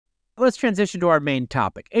let's transition to our main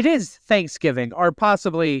topic. It is Thanksgiving, or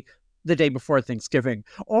possibly the day before Thanksgiving,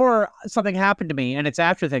 or something happened to me and it's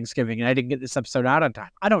after Thanksgiving and I didn't get this episode out on time.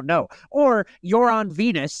 I don't know. Or you're on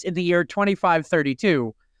Venus in the year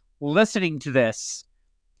 2532 listening to this.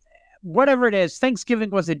 Whatever it is, Thanksgiving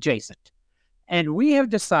was adjacent. And we have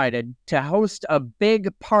decided to host a big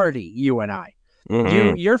party, you and I.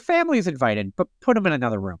 Your family's invited, but put them in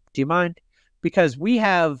another room. Do you mind? Because we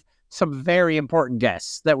have some very important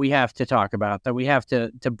guests that we have to talk about, that we have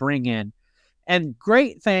to bring in. And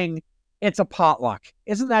great thing, it's a potluck.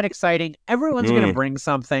 Isn't that exciting? Everyone's going to bring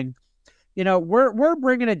something. You know, we're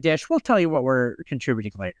bringing a dish. We'll tell you what we're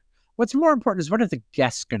contributing later. What's more important is what are the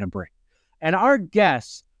guests going to bring? And our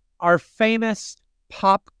guests are famous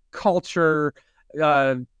pop culture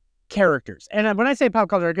characters. And when I say pop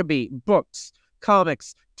culture, it could be books,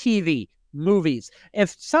 comics, TV, movies.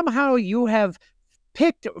 If somehow you have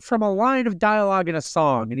picked from a line of dialogue in a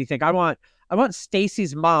song and you think, I want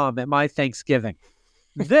Stacy's mom at my Thanksgiving.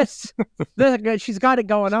 This she's got it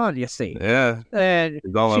going on, you see. Yeah. And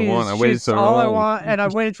it's all I want. I waited so long. I want, and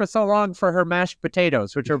I've waited for so long for her mashed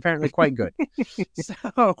potatoes, which are apparently quite good.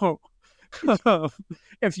 So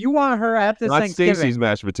if you want her at this not Thanksgiving, Stacy's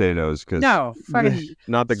mashed potatoes, because no, fucking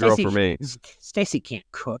not the girl for me. Stacy can't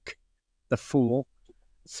cook, the fool.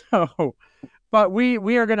 So, but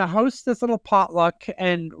we are going to host this little potluck,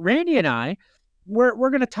 and Randy and I, we're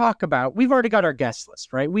going to talk about. We've already got our guest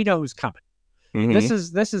list, right? We know who's coming. This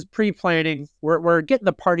is pre-planning. We're getting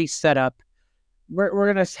the party set up.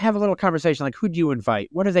 We're going to have a little conversation like, who do you invite?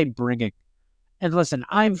 What are they bringing? And listen,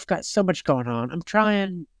 I've got so much going on. I'm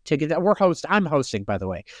trying to get that. I'm hosting, by the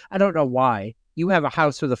way. I don't know why. You have a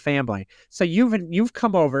house with a family. So you've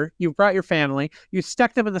come over, you've brought your family, you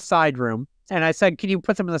stuck them in the side room. And I said, can you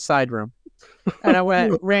put them in the side room? And I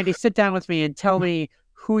went, Randy, sit down with me and tell me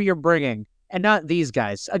who you're bringing. And not these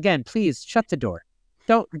guys. Again, please shut the door.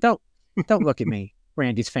 Don't look at me,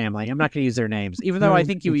 Randy's family. I'm not going to use their names. Even though I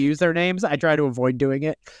think you use their names, I try to avoid doing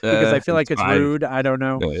it because I feel like it's rude. I don't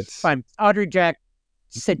know. No, it's fine. Audrey, Jack,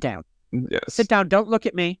 sit down. Yes. Sit down. Don't look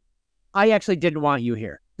at me. I actually didn't want you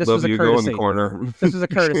here. This Love was a you, courtesy. go in the corner. This was a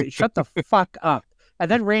courtesy. Shut the fuck up.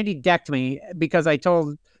 And then Randy decked me because I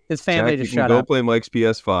told his family to shut up. Go play Mike's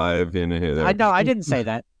PS5 in here. I know. I didn't say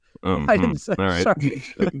that. I didn't say. All right. Sorry.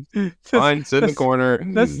 Fine. Sit in the corner.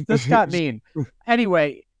 This got mean.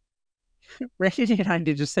 Anyway. Randy and I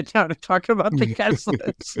need to sit down and talk about the guest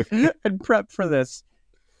list and prep for this.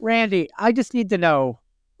 Randy, I just need to know,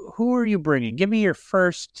 who are you bringing? Give me your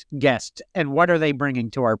first guest, and what are they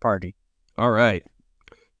bringing to our party? All right.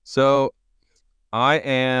 So I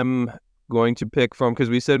am going to pick from, because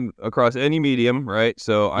we said across any medium, right?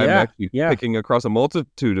 So I'm actually picking across a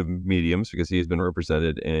multitude of mediums because he's been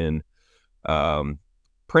represented in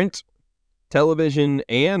print, television,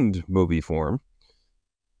 and movie form.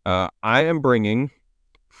 I am bringing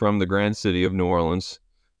from the grand city of New Orleans,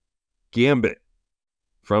 Gambit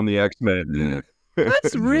from the X-Men.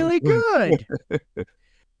 That's really good.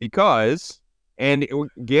 Because, and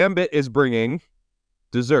Gambit is bringing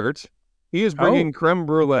dessert. He is bringing creme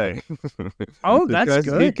brulee. Oh, that's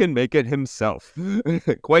good. He can make it himself,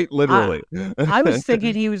 quite literally. I was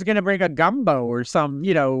thinking he was going to bring a gumbo or some,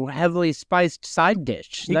 heavily spiced side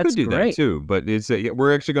dish. He could do that too, but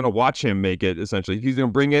we're actually going to watch him make it, essentially. He's going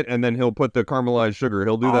to bring it, and then he'll put the caramelized sugar.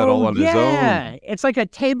 He'll do that all on his own. Yeah, it's like a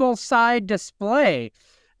table side display.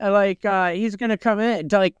 He's going to come in,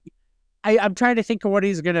 I'm trying to think of what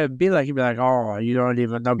he's going to be like. He'd be like, oh, you don't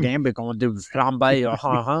even know Gambit going to do flambe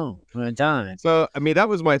or So, I mean, that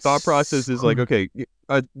was my thought process is like, okay,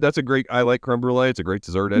 that's I like creme brulee. It's a great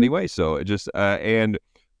dessert anyway. So it just,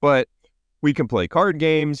 but we can play card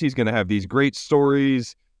games. He's going to have these great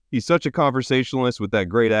stories. He's such a conversationalist with that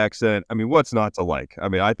great accent. I mean, what's not to like? I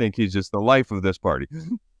mean, I think he's just the life of this party.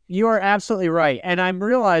 You are absolutely right. And I'm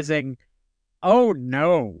realizing, oh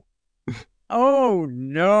no,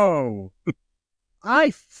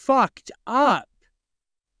 I fucked up.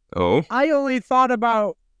 Oh? I only thought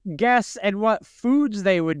about guests and what foods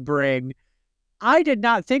they would bring. I did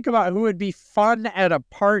not think about who would be fun at a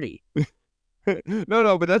party.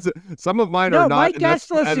 No, but some of mine are not. My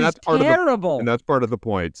guest list is terrible. And that's part of the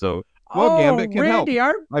point. So, Gambit can Randy,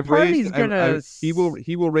 help. Our party's gonna. He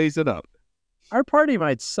will raise it up. Our party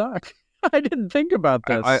might suck. I didn't think about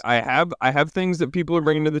this. I have things that people are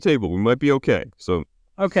bringing to the table. We might be okay. So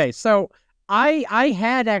I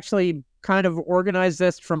had actually kind of organized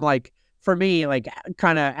this from for me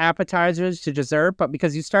kind of appetizers to dessert, but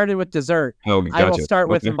because you started with dessert, gotcha. I will start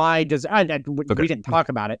with my dessert. We didn't talk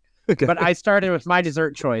about it, but I started with my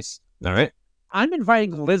dessert choice. All right. I'm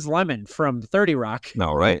inviting Liz Lemon from 30 Rock.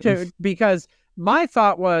 All right. Because my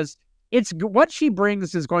thought was, what she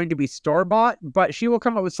brings is going to be store-bought, but she will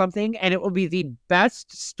come up with something, and it will be the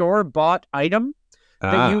best store-bought item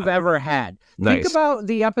that you've ever had. Nice. Think about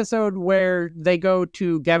the episode where they go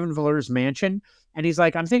to Gavin Volur's mansion, and he's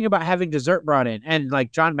like, I'm thinking about having dessert brought in. And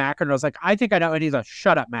like John McEnroe's like, I think I know. And he's like,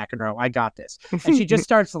 shut up, McEnroe. I got this. And she just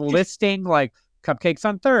starts listing like cupcakes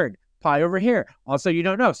on third, pie over here. Also, you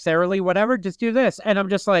don't know, Sara Lee, whatever, just do this. And I'm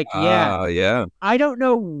just like, yeah. I don't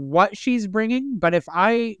know what she's bringing, but if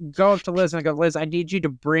I go up to Liz and I go, Liz, I need you to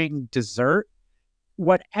bring dessert,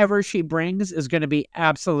 whatever she brings is going to be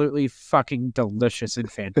absolutely fucking delicious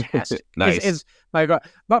and fantastic. Nice. Is my God.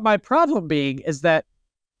 But my problem being is that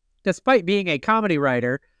despite being a comedy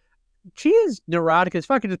writer, she is neurotic as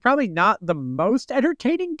fuck and is probably not the most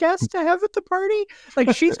entertaining guest to have at the party.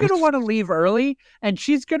 Like, she's going to want to leave early, and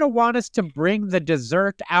she's going to want us to bring the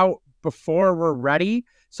dessert out before we're ready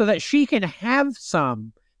so that she can have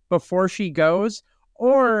some before she goes.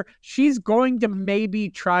 Or she's going to maybe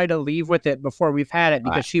try to leave with it before we've had it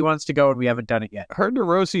because she wants to go and we haven't done it yet. Her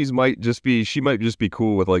neuroses she might just be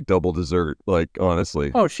cool with like double dessert, like,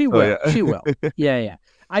 honestly. Oh, she will. Yeah. She will. Yeah.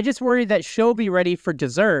 I just worry that she'll be ready for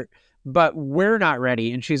dessert, but we're not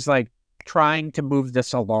ready. And she's like trying to move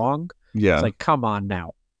this along. Yeah. It's like, come on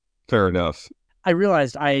now. Fair enough. I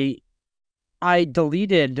realized I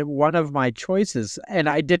deleted one of my choices and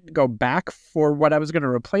I didn't go back for what I was going to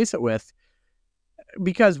replace it with.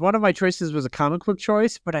 Because one of my choices was a comic book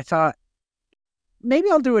choice, but I thought, maybe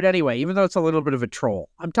I'll do it anyway, even though it's a little bit of a troll.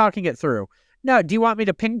 I'm talking it through. Now, do you want me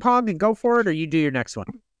to ping pong and go for it, or you do your next one?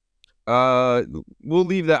 We'll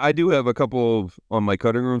leave that. I do have a couple on my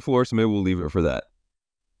cutting room floor, so maybe we'll leave it for that.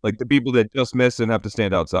 Like the people that just miss and have to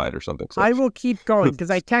stand outside or something. So. I will keep going, because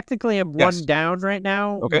I technically am one down right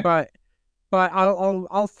now. Okay. But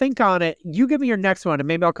I'll think on it. You give me your next one, and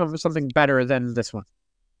maybe I'll come up with something better than this one.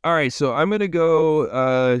 All right, so I'm going to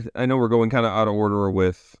go, I know we're going kind of out of order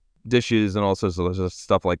with dishes and all sorts of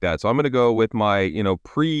stuff like that. So I'm going to go with my,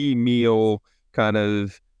 pre-meal kind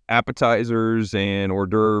of appetizers and hors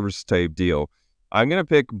d'oeuvres type deal. I'm going to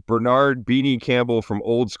pick Bernard Beanie Campbell from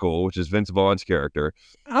Old School, which is Vince Vaughn's character.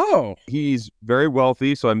 Oh. He's very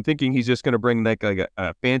wealthy, so I'm thinking he's just going to bring like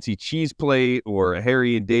a fancy cheese plate or a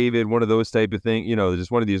Harry and David, one of those type of things, just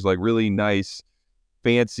one of these like really nice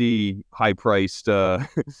fancy, high-priced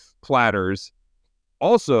platters.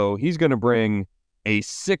 Also, he's going to bring a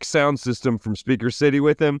 6 sound system from Speaker City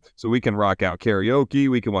with him, so we can rock out karaoke,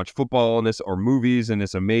 we can watch football in this or movies in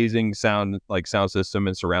this amazing sound system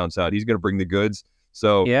and surround sound. He's going to bring the goods.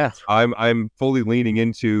 So yeah, I'm fully leaning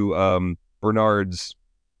into Bernard's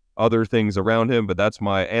other things around him, but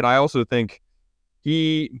and I also think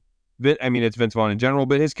it's Vince Vaughn in general,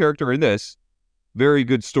 but his character in this, very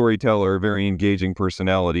good storyteller, very engaging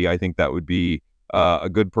personality. I think that would be a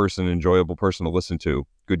good person, enjoyable person to listen to.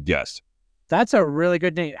 Good guest. That's a really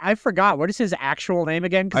good name. I forgot. What is his actual name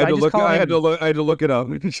again? I had to look it up.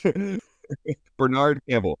 Bernard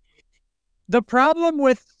Campbell. The problem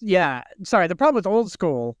with Old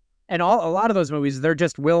School and a lot of those movies, they're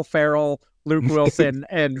just Will Ferrell, Luke Wilson,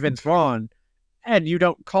 and Vince Vaughn, and you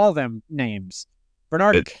don't call them names.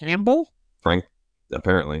 Bernard Campbell? Frank,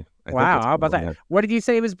 apparently. Wow, how about that? Yeah. What did you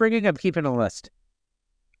say he was bringing? I'm keeping a list.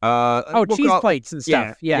 Cheese plates and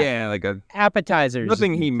stuff. Yeah, like appetizers.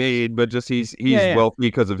 Nothing he made, but just he's wealthy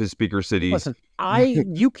because of his Speaker City. Listen,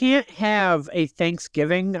 you can't have a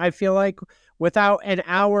Thanksgiving, I feel like, without an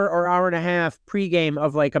hour or hour and a half pregame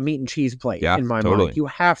of like a meat and cheese plate. Yeah, in my totally. mind, you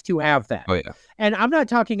have to have that. Oh yeah. And I'm not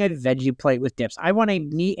talking a veggie plate with dips. I want a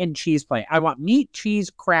meat and cheese plate. I want meat,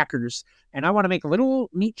 cheese, crackers. And I want to make little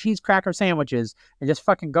meat, cheese, cracker sandwiches and just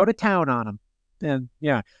fucking go to town on them. And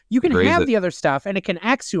yeah, you can have the other stuff and it can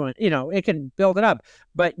it can build it up.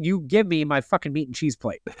 But you give me my fucking meat and cheese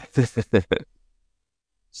plate.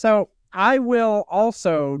 So I will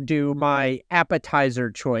also do my appetizer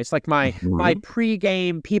choice, like my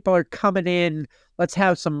pregame. People are coming in. Let's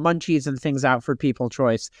have some munchies and things out for people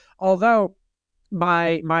choice. Although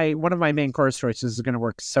my one of my main course choices is going to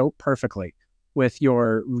work so perfectly with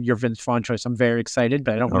your Vince Vaughn choice. I'm very excited,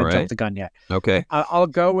 but I don't want to jump the gun yet. Okay. I'll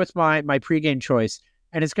go with my pregame choice,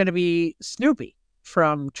 and it's going to be Snoopy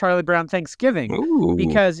from Charlie Brown Thanksgiving. Ooh.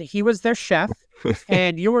 Because he was their chef,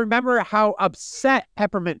 and you'll remember how upset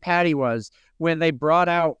Peppermint Patty was when they brought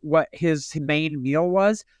out what his main meal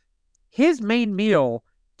was. His main meal,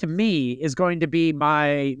 to me, is going to be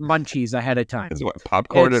my munchies ahead of time. It's what,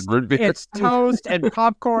 popcorn and root beer? It's toast and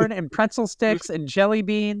popcorn and pretzel sticks and jelly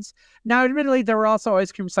beans. Now, admittedly, there were also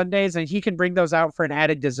ice cream sundaes, and he can bring those out for an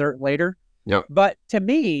added dessert later. Yep. But to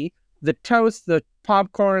me, the toast, the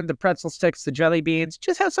popcorn, the pretzel sticks, the jelly beans.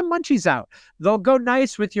 Just have some munchies out. They'll go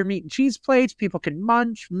nice with your meat and cheese plates. People can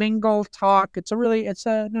munch, mingle, talk. It's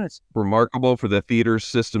nice. Remarkable for the theater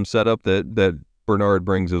system setup that Bernard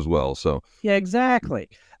brings as well. So yeah, exactly.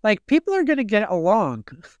 Like, people are going to get along.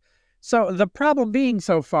 So the problem being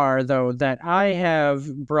so far, though, that I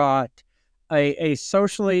have brought a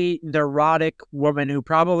socially neurotic woman who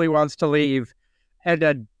probably wants to leave, and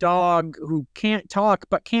a dog who can't talk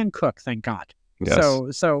but can cook, thank God.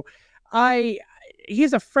 yes. So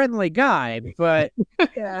he's a friendly guy, but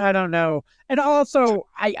I don't know. And also,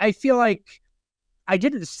 I feel like I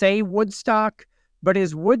didn't say Woodstock, but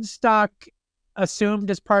is Woodstock assumed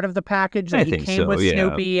as part of the package that he came with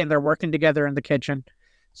Snoopy and they're working together in the kitchen?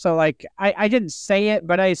 So, like, I didn't say it,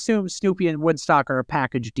 but I assume Snoopy and Woodstock are a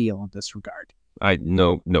package deal in this regard.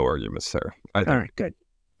 No arguments there. All right, good.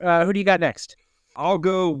 Who do you got next? I'll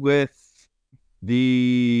go with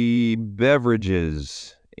the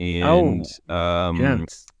beverages. And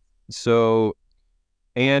yes. So,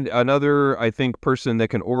 and another, I think, person that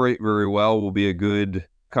can orate very well, will be a good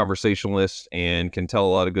conversationalist and can tell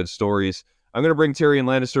a lot of good stories. I'm going to bring Tyrion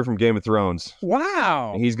Lannister from Game of Thrones.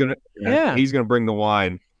 Wow. He's going to bring the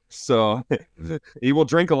wine. So he will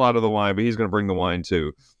drink a lot of the wine, but he's going to bring the wine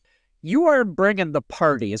too. You are bringing the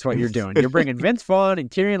party is what you're doing. You're bringing Vince Vaughn and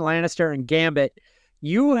Tyrion Lannister and Gambit.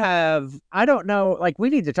 You have, I don't know, like, we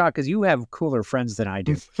need to talk because you have cooler friends than I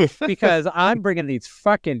do. Because I'm bringing these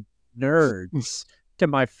fucking nerds to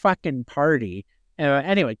my fucking party.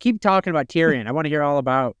 Anyway, keep talking about Tyrion. I want to hear all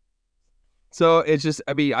about. So it's just,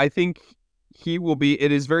 I mean, I think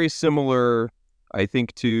it is very similar, I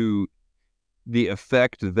think, to the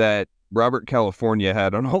effect that Robert California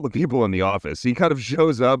had on all the people in the office. He kind of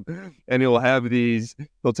shows up and he'll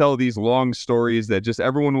tell these long stories that just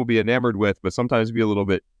everyone will be enamored with, but sometimes be a little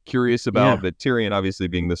bit curious about. Yeah. But Tyrion, obviously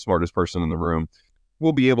being the smartest person in the room,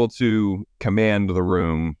 will be able to command the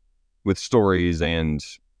room with stories and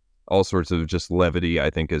all sorts of just levity. I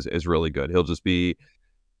think is really good.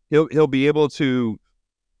 He'll be able to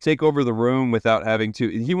take over the room without having to.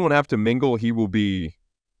 He won't have to mingle. He will be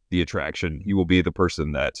the attraction. He will be the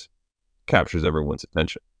person that captures everyone's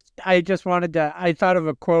attention. I thought of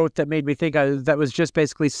a quote that made me think that was just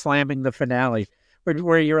basically slamming the finale,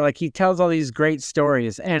 where you're like, he tells all these great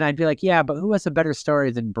stories, and I'd be like, yeah, but who has a better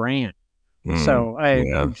story than Bran? So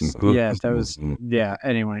anyway,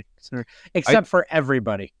 sorry. Except for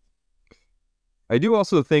everybody. I do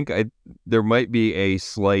also think there might be a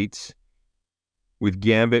slight, with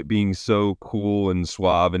Gambit being so cool and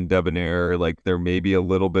suave and debonair, like there may be a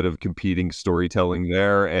little bit of competing storytelling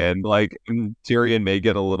there, and like Tyrion may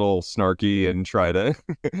get a little snarky and try to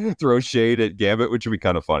throw shade at Gambit, which would be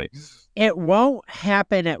kind of funny. It won't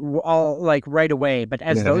happen at all, like, right away, but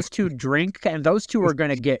as those two drink, and those two are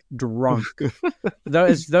going to get drunk.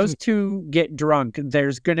 those two get drunk,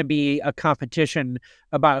 there's going to be a competition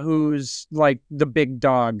about who's like the big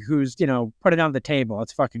dog, who's, put it on the table.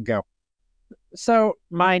 Let's fucking go. So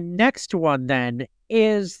my next one then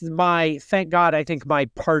is thank God, I think my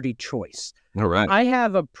party choice. All right. I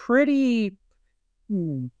have a pretty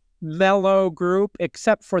mellow group,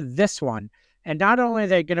 except for this one. And not only are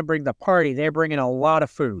they going to bring the party, they're bringing a lot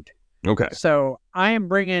of food. Okay. So I am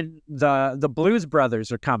bringing the Blues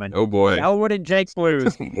Brothers are coming. Oh boy. Elwood and Jake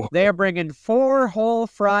Blues. They are bringing 4 whole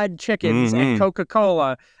fried chickens and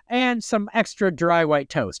Coca-Cola and some extra dry white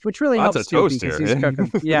toast, which really helps too because he's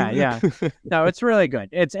cooking. Yeah. No, it's really good.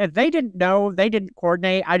 They didn't know, they didn't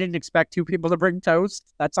coordinate. I didn't expect 2 people to bring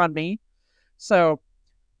toast. That's on me. So,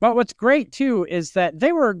 but what's great too is that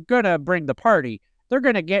they were gonna bring the party. They're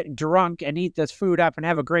gonna get drunk and eat this food up and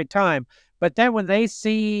have a great time. But then when they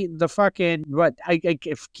see the fucking, I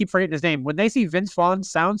keep forgetting his name, when they see Vince Vaughn's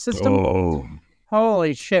sound system,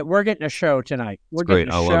 holy shit, we're getting a show tonight. We're getting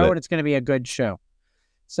a show, and it's going to be a good show.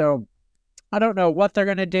 So I don't know what they're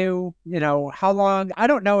going to do, how long. I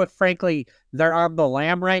don't know if, frankly, they're on the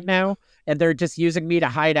lam right now, and they're just using me to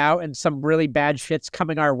hide out, and some really bad shit's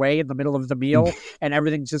coming our way in the middle of the meal, and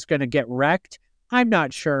everything's just going to get wrecked. I'm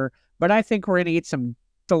not sure, but I think we're going to eat some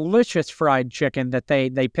delicious fried chicken that they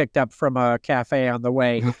picked up from a cafe on the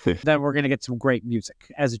way. Then we're going to get some great music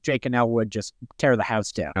as Jake and Elwood just tear the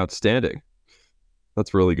house down. Outstanding.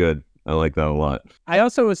 That's really good. I like that a lot. I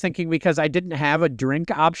also was thinking, because I didn't have a drink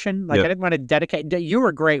option, I didn't want to dedicate. You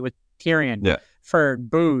were great with Tyrion for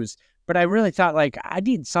booze, but I really thought, like, I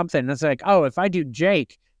need something. And it's like, if I do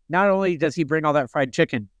Jake, not only does he bring all that fried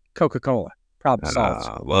chicken, Coca-Cola. Problem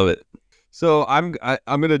solved. Love it. So I'm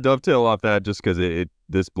going to dovetail off that just because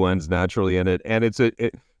this blends naturally in it, and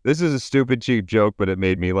this is a stupid cheap joke, but it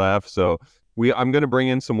made me laugh. So I'm going to bring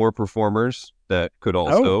in some more performers that could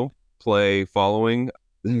also play following.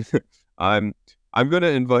 I'm gonna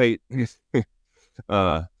invite the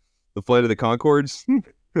Flight of the Conchords.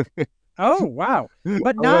 Oh, wow.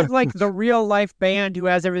 But not like the real life band who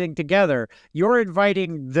has everything together. You're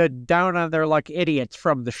inviting the down on their luck idiots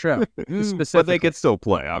from the show. But they could still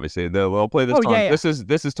play, obviously. They'll play the song. Yeah.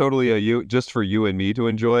 This is totally just for you and me to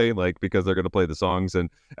enjoy, like, because they're going to play the songs, and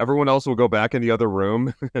everyone else will go back in the other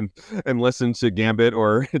room and listen to Gambit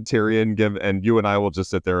or Tyrion give, and you and I will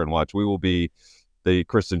just sit there and watch. We will be the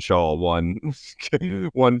Kristen Shaw one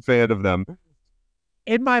fan of them.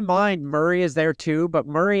 In my mind, Murray is there too, but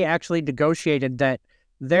Murray actually negotiated that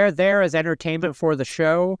they're there as entertainment for the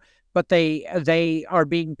show, but they are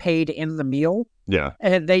being paid in the meal. Yeah.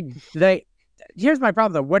 And they here's my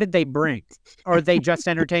problem though. What did they bring? Are they just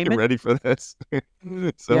entertainment? Ready for this?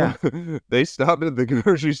 So yeah. They stopped at the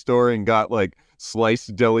grocery store and got like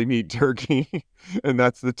sliced deli meat turkey, and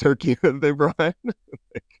that's the turkey that they brought.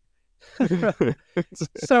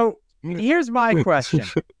 So here's my question.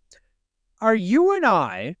 Are you and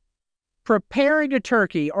I preparing a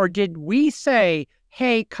turkey, or did we say,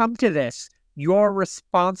 hey, come to this, you're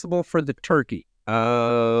responsible for the turkey?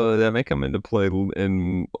 That may come into play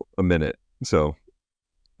in a minute. So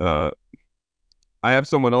I have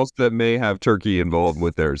someone else that may have turkey involved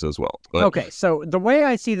with theirs as well. But... Okay, so the way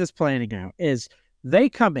I see this planning out is they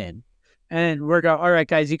come in, and we're going, all right,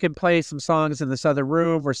 guys, you can play some songs in this other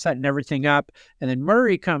room. We're setting everything up. And then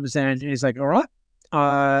Murray comes in, and he's like, all right. We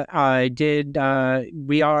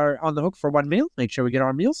are on the hook for one meal. Make sure we get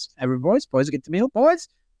our meals. Boys get the meal. Boys,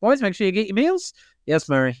 make sure you get your meals. Yes,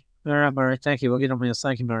 Murray. All right, Murray. Thank you. We'll get our meals.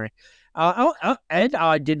 Thank you, Murray. And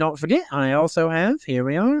I did not forget. I also have, here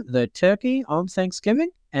we are, the turkey on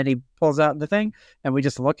Thanksgiving. And he pulls out the thing, and we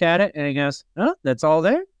just look at it, and he goes, oh, that's all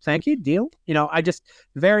there. Thank you. Deal. You know, I just,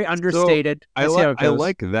 very understated. So I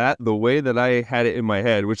like that. The way that I had it in my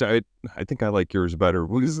head, which I think I like yours better,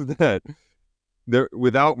 was that there,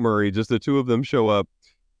 without Murray, just the two of them show up,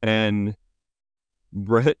 and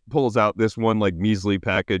Brett pulls out this one like measly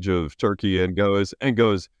package of turkey and goes, I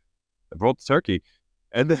brought the turkey.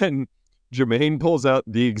 And then Jermaine pulls out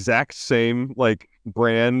the exact same like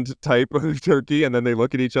brand type of turkey, and then they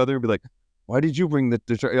look at each other and be like, why did you bring the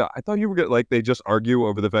turkey? I thought you were like, they just argue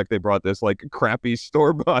over the fact they brought this like crappy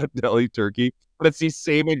store-bought deli turkey, but it's the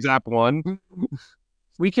same exact one.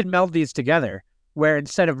 We could meld these together, where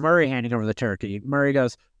instead of Murray handing over the turkey, Murray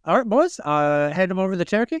goes, all right, boys, hand him over the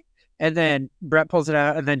turkey. And then Brett pulls it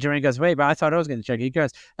out, and then Jermaine goes, wait, but I thought I was getting the turkey. He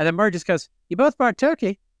goes, and then Murray just goes, you both bought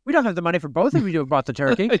turkey. We don't have the money for both of you to have bought the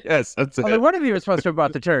turkey. Yes, that's it. Only one of you was supposed to have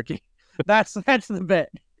bought the turkey. That's the bit.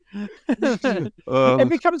 It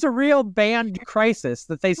becomes a real band crisis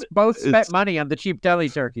that they both spent money on the cheap deli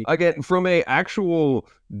turkey. Again, from a actual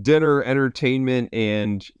dinner entertainment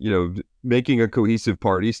and, you know, making a cohesive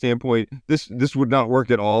party standpoint, this would not work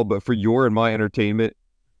at all. But for your and my entertainment,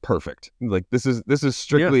 perfect. Like this is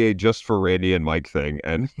strictly a just for Randy and Mike thing.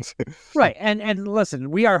 And right. And listen,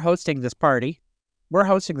 we are hosting this party. We're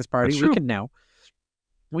hosting this party. We can know.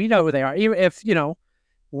 We know who they are. Even if, you know,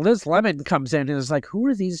 Liz Lemon comes in and is like, who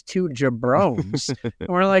are these two jabrones? And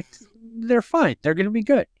we're like, they're fine. They're going to be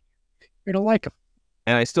good. You're going to like them.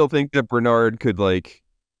 And I still think that Bernard could, like,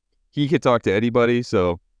 he could talk to anybody.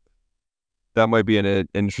 So that might be an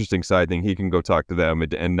interesting side thing. He can go talk to them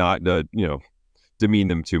and not, you know, demean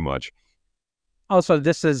them too much. Also,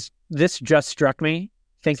 this just struck me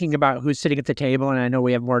thinking about who's sitting at the table. And I know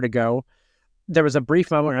we have more to go. There was a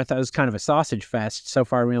brief moment where I thought it was kind of a sausage fest. So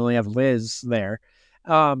far, we only have Liz there.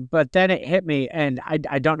 But then it hit me, and I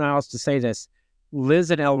don't know how else to say this.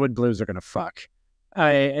 Liz and Elwood Blues are gonna fuck.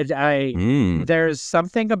 There's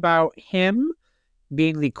something about him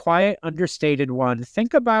being the quiet, understated one.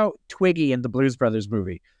 Think about Twiggy in the Blues Brothers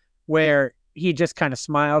movie, where he just kind of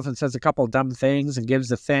smiles and says a couple dumb things and gives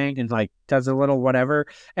a thing and like does a little whatever.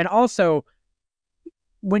 And also,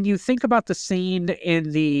 when you think about the scene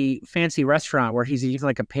in the fancy restaurant where he's eating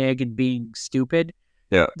like a pig and being stupid,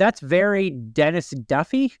 yeah, that's very Dennis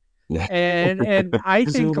Duffy. Yeah. And I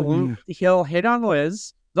think he'll hit on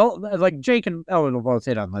Liz. Like Jake and Ellen will both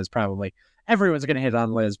hit on Liz, probably. Everyone's going to hit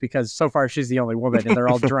on Liz because so far she's the only woman and they're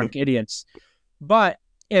all drunk idiots. But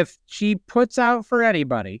if she puts out for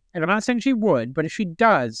anybody, and I'm not saying she would, but if she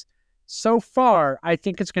does, so far, I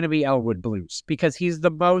think it's going to be Elwood Blues because he's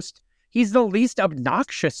the least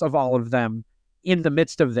obnoxious of all of them in the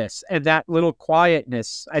midst of this, and that little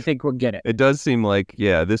quietness, I think, will get it. It does seem like,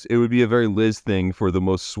 yeah, it would be a very Liz thing for the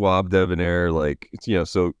most suave debonair, like, you know,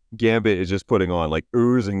 so Gambit is just putting on, like,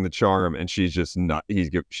 oozing the charm, and she's just not,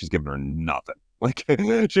 she's giving her nothing. Like,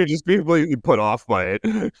 she'd just be completely put off by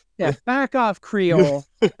it. Yeah, back off, Creole.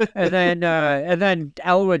 And then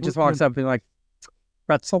Elwood just walks up and be like,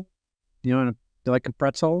 pretzel? You like a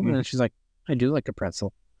pretzel? And she's like, I do like a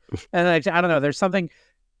pretzel. And I don't know, there's something,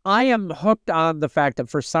 I am hooked on the fact that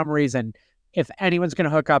for some reason, if anyone's going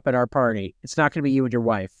to hook up at our party, it's not going to be you and your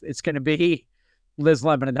wife. It's going to be Liz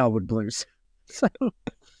Lemon and Elwood Blues. So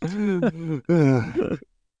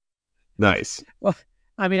nice. Well,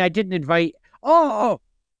 I mean, I didn't invite. Oh,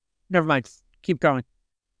 never mind. Keep going.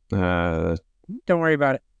 Don't worry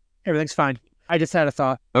about it. Everything's fine. I just had a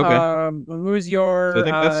thought. Okay. Who's your? So I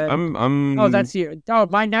think that's. I'm. Oh, that's you. Oh,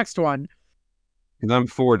 my next one. Because I'm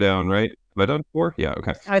 4 down, right? Have I done 4? Yeah.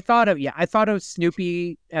 Okay. I thought of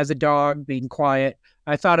Snoopy as a dog being quiet.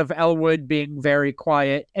 I thought of Elwood being very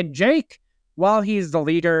quiet, and Jake, while he's the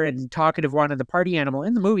leader and talkative one and the party animal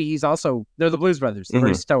in the movie, they're the Blues Brothers. They're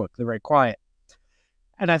very stoic. They're very quiet.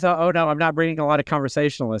 And I thought, oh no, I'm not bringing a lot of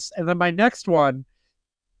conversationalists. And then my next one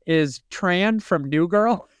is Tran from New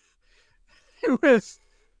Girl, who has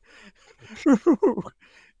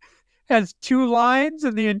 2 lines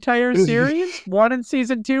in the entire series, one in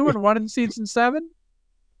season 2 and one in season 7.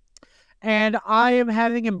 And I am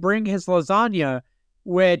having him bring his lasagna,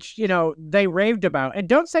 which, they raved about. And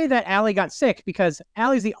don't say that Allie got sick, because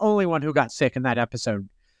Allie's the only one who got sick in that episode.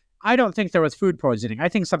 I don't think there was food poisoning. I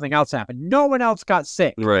think something else happened. No one else got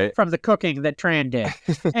sick from the cooking that Tran did.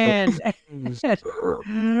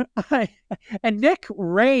 And Nick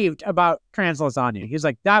raved about Tran's lasagna. He was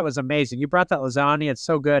like, that was amazing. You brought that lasagna. It's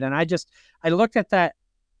so good. And I looked at that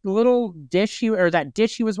little dish that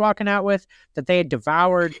dish he was walking out with that they had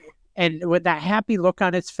devoured. And with that happy look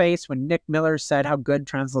on his face when Nick Miller said how good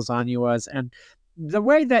Tran's lasagna was. And the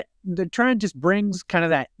way that the Tran just brings kind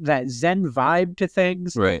of that Zen vibe to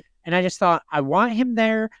things. Right. And I just thought, I want him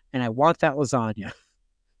there, and I want that lasagna.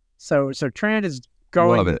 So Tran is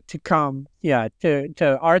going to come,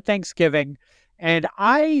 to our Thanksgiving, and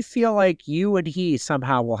I feel like you and he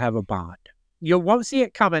somehow will have a bond. You won't see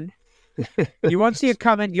it coming. You won't see it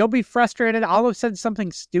coming. You'll be frustrated. I'll have said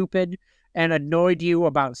something stupid and annoyed you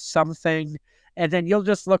about something, and then you'll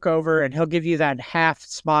just look over and he'll give you that half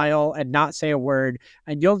smile and not say a word,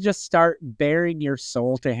 and you'll just start bearing your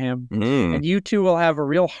soul to him. And you two will have a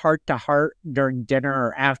real heart-to-heart during dinner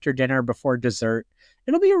or after dinner before dessert.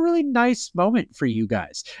 It'll be a really nice moment for you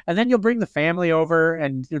guys. And then you'll bring the family over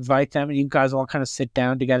and invite them, and you guys all kind of sit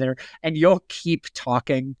down together, and you'll keep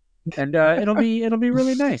talking, and it'll be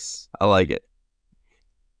really nice. I like it.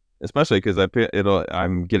 Especially because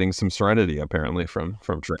I'm getting some serenity apparently from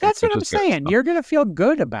Tran. That's what I'm saying. You're gonna feel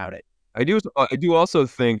good about it. I do also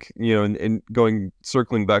think, and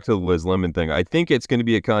circling back to the Liz Lemon thing, I think it's going to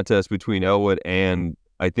be a contest between Elwood and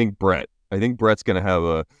I think Brett. I think Brett's going to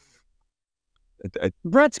have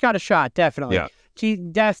Brett's got a shot, definitely. Yeah.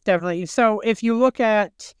 Definitely. So if you look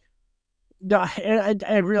at,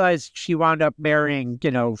 I realized she wound up marrying,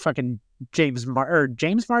 fucking James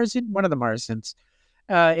Marsden, one of the Marsdens.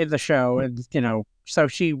 In the show, and so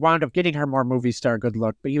she wound up getting her more movie star good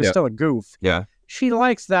look, but he was still a goof. Yeah, she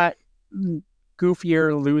likes that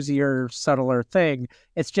goofier, loosier, subtler thing.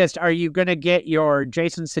 It's just, are you gonna get your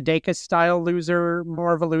Jason Sudeikis style loser,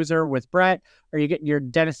 more of a loser with Brett, or are you getting your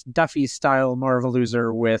Dennis Duffy style more of a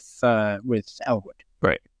loser with Elwood?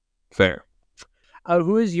 Right, fair.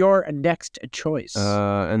 Who is your next choice?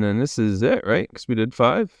 And then this is it, right? Because we did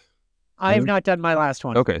 5. I have not done my last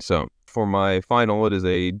one. Okay, so for my final, it is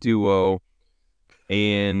a duo,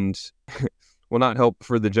 and will not help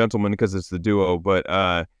for the gentleman because it's the duo, but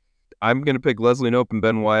I'm going to pick Leslie Knope and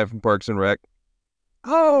Ben Wyatt from Parks and Rec.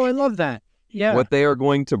 Oh, I love that. Yeah. What they are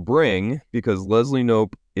going to bring, because Leslie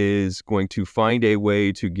Knope is going to find a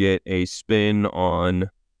way to get a spin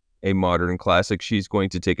on a modern classic. She's going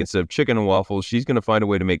to take, instead of chicken and waffles, she's going to find a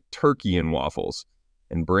way to make turkey and waffles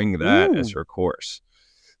and bring that as her course.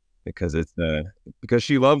 Because because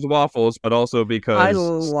she loves waffles, but also because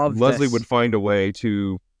Leslie would find a way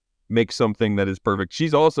to make something that is perfect.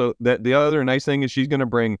 She's also the other nice thing is she's going to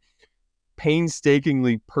bring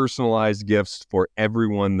painstakingly personalized gifts for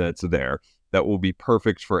everyone that's there that will be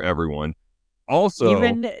perfect for everyone. Also,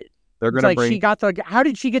 they're going to bring. How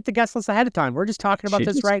did she get the guest list ahead of time? We're just talking about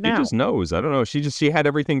this right now. She just knows. I don't know. She had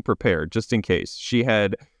everything prepared just in case. She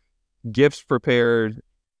had gifts prepared.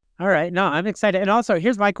 All right. No, I'm excited. And also,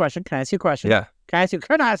 here's my question. Can I ask you a question? Yeah. Can I ask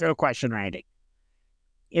you a question, Randy?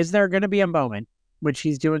 Is there going to be a moment when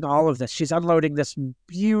she's doing all of this? She's unloading this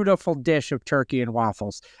beautiful dish of turkey and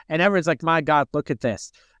waffles. And everyone's like, my God, look at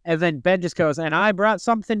this. And then Ben just goes, and I brought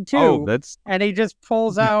something too. Oh, that's... And he just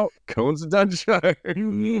pulls out... Cones of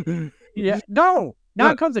Dunshire. Yeah. No.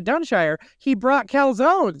 not Cones of Dunshire. He brought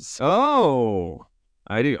calzones. Oh,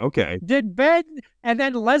 I do. Okay. Did Ben, and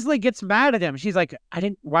then Leslie gets mad at him. She's like,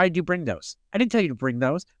 why did you bring those? I didn't tell you to bring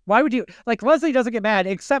those. Why would you? Like, Leslie doesn't get mad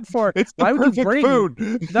except for, why would you bring food.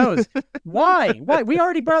 those? Why? We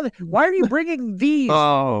already brought, why are you bringing these?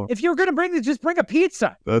 Oh. If you're going to bring these, just bring a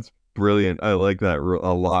pizza. That's brilliant. I like that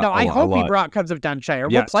a lot. No, I hope he brought Cones of Dunshire.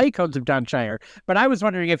 We'll play Cones of Dunshire. But I was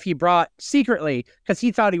wondering if he brought secretly, because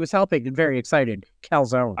he thought he was helping and very excited,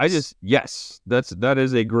 calzones. Yes, that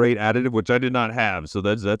is a great additive, which I did not have. So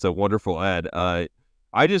that's a wonderful add.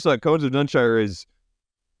 I just thought Cones of Dunshire is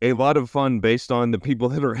a lot of fun based on the people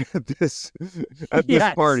that are at this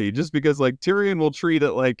party. Just because like Tyrion will treat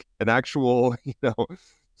it like an actual,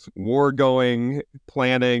 war going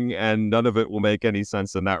planning, and none of it will make any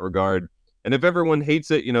sense in that regard. And if everyone hates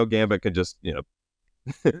it, Gambit can just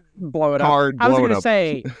blow it up. I was going to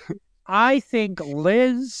say, I think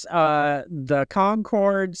Liz, the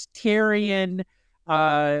Concords, Tyrion,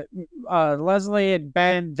 Leslie and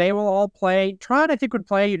Ben, they will all play. Tron, I think, would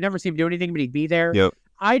play. You'd never see him do anything, but he'd be there. Yep.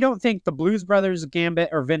 I don't think the Blues Brothers, Gambit,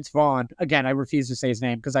 or Vince Vaughn, again, I refuse to say his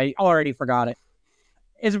name because I already forgot it.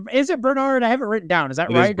 Is it Bernard? I have it written down. Is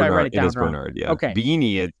that right? I read it down wrong? Bernard, yeah. Okay.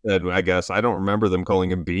 Beanie, it said, I guess. I don't remember them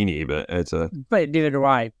calling him Beanie, but it's a... But neither do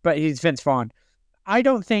I. But he's Vince Vaughn. I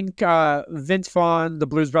don't think Vince Vaughn, the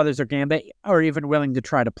Blues Brothers, or Gambit are even willing to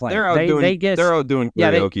try to play. They're out doing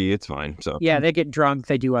karaoke. It's fine. So yeah, they get drunk.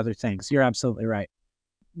 They do other things. You're absolutely right.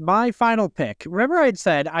 My final pick. Remember I had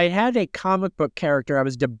said I had a comic book character I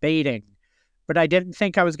was debating, but I didn't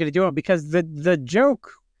think I was going to do it because the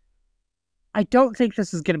joke... I don't think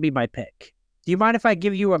this is going to be my pick. Do you mind if I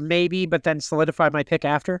give you a maybe, but then solidify my pick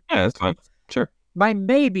after? Yeah, that's fine. Sure. My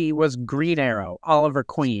maybe was Green Arrow, Oliver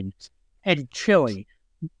Queen, and Chili,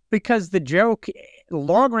 because the joke,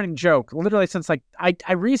 long-running joke, literally since I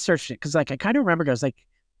researched it because I kind of remembered, I was like,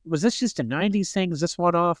 was this just a 90s thing? Is this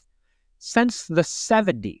one off? Since the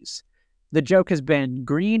 70s, the joke has been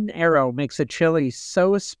Green Arrow makes a chili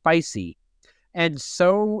so spicy and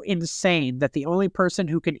so insane that the only person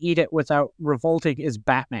who can eat it without revolting is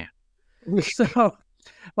Batman. So,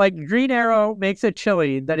 Green Arrow makes a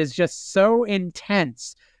chili that is just so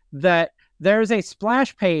intense that there's a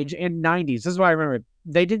splash page in 90s. This is why I remember.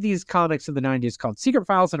 They did these comics in the 90s called Secret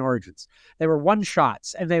Files and Origins. They were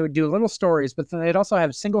one-shots, and they would do little stories, but then they'd also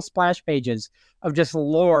have single splash pages of just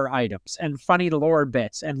lore items and funny lore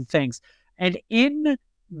bits and things. And in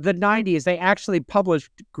the 90s, they actually published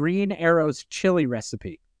Green Arrow's chili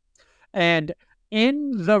recipe. And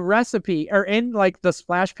in the recipe, or in the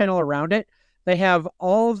splash panel around it, they have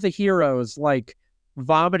all of the heroes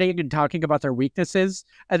vomiting and talking about their weaknesses.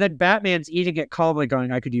 And then Batman's eating it calmly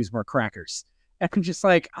going, I could use more crackers. And I'm just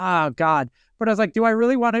like, oh God. But I was like, do I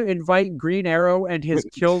really want to invite Green Arrow and his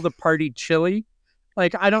kill the party chili?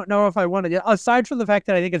 I don't know if I want to, aside from the fact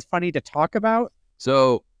that I think it's funny to talk about.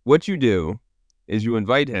 So what you do is you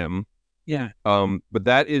invite him. Yeah. But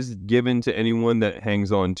that is given to anyone that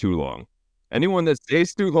hangs on too long. Anyone that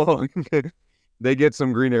stays too long, they get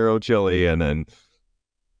some Green Arrow chili, and then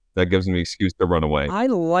that gives them an excuse to run away. I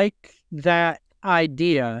like that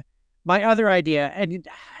idea. My other idea, and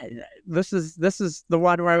this is the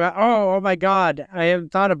one where I went, oh my God, I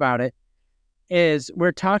haven't thought about it, is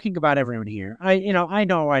we're talking about everyone here. I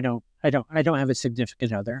don't have a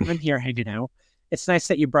significant other. I'm here hanging out. It's nice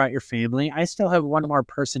that you brought your family. I still have one more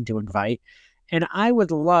person to invite. And I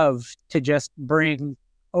would love to just bring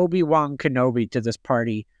Obi-Wan Kenobi to this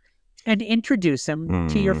party and introduce him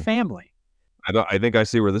to your family. I think I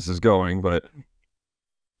see where this is going, but...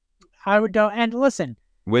 I would go, and listen.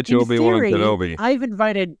 Which Obi-Wan Kenobi? I've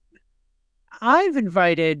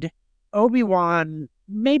invited Obi-Wan,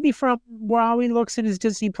 maybe from how he looks in his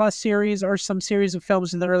Disney Plus series or some series of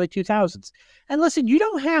films in the early 2000s. And listen, you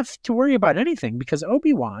don't have to worry about anything because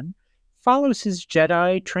Obi-Wan follows his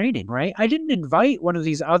Jedi training, right? I didn't invite one of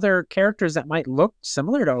these other characters that might look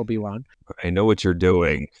similar to Obi-Wan. I know what you're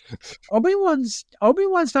doing. Obi-Wan's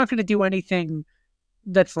not going to do anything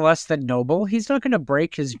that's less than noble. He's not going to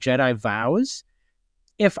break his Jedi vows.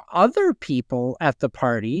 If other people at the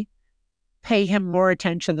party pay him more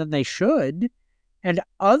attention than they should, and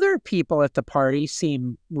other people at the party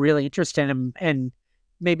seem really interested in him and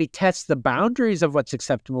maybe test the boundaries of what's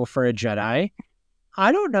acceptable for a Jedi,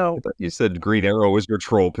 I don't know. You said Green Arrow was your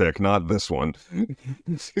troll pick, not this one.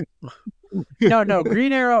 No,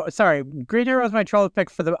 Green Arrow. Sorry, Green Arrow is my troll pick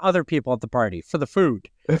for the other people at the party, for the food.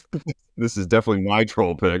 This is definitely my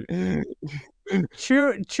troll pick.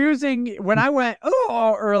 Choosing, when I went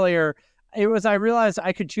earlier, I realized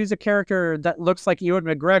I could choose a character that looks like Ewan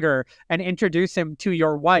McGregor and introduce him to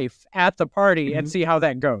your wife at the party and see how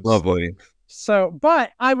that goes. Lovely. So,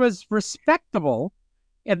 but I was respectable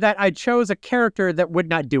in that I chose a character that would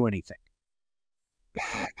not do anything.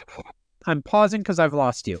 I'm pausing because I've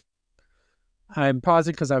lost you.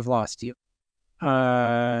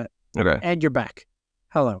 Okay. And you're back.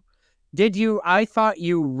 Hello. I thought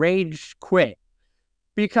you rage quit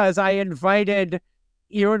because I invited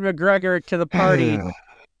Ewan McGregor to the party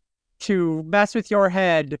to mess with your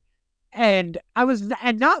head and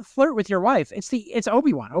not flirt with your wife. It's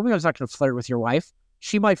Obi-Wan. Obi-Wan's not going to flirt with your wife.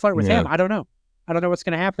 She might flirt with him. I don't know. I don't know what's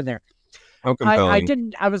going to happen there. How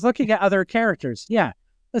compelling. I was looking at other characters. Yeah.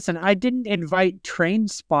 Listen, I didn't invite Train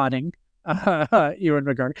Spotting, Ewan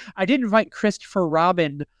McGregor. I didn't invite Christopher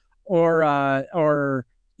Robin or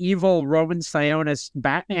evil Roman Sionis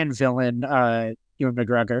Batman villain, Ewan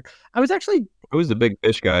McGregor. I was the big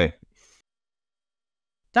fish guy.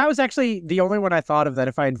 That was actually the only one I thought of that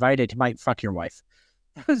if I invited, he might fuck your wife.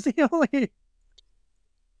 That was the only...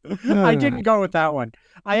 I didn't go with that one.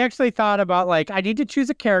 I actually thought about, like, I need to choose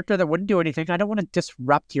a character that wouldn't do anything. I don't want to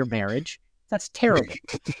disrupt your marriage. That's terrible.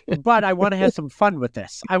 But I want to have some fun with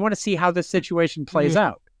this. I want to see how this situation plays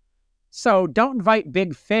out. So don't invite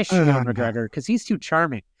Big Fish, Ewan McGregor, because he's too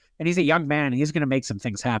charming. And he's a young man, and he's going to make some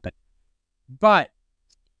things happen. But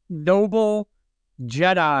noble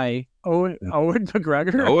Jedi Owen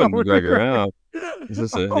McGregor? Owen McGregor, yeah. Is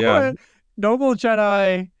this yeah. Noble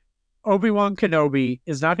Jedi Obi-Wan Kenobi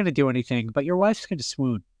is not going to do anything, but your wife's going to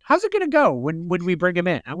swoon. How's it going to go when we bring him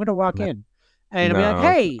in? I'm going to walk in and I'll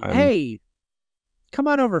be like, hey, come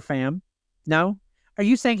on over, fam. No? Are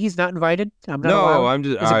you saying he's not invited? I'm not allowed? I'm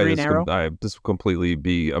just, this will completely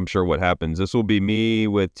be, I'm sure what happens. This will be me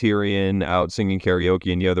with Tyrion out singing karaoke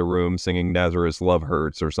in the other room, singing Nazareth Love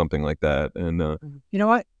Hurts or something like that. And you know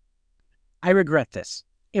what? I regret this.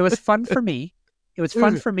 It was fun for me.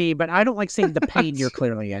 But I don't like seeing the pain you're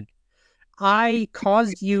clearly in. I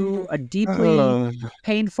caused you a deeply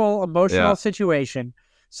painful, emotional situation.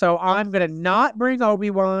 So I'm going to not bring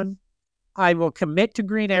Obi-Wan. I will commit to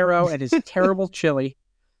Green Arrow and his terrible chili.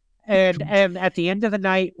 And at the end of the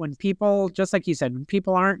night, when people, just like you said, when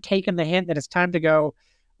people aren't taking the hint that it's time to go,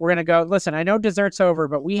 we're going to go, listen, I know dessert's over,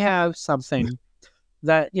 but we have something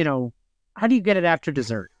that, how do you get it after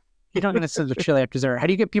dessert? You're not going to send the chili after dessert. How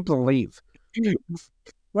do you get people to leave?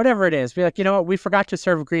 Whatever it is, be like, you know what? We forgot to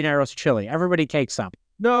serve Green Arrow's chili. Everybody take some.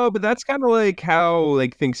 No, but that's kind of like how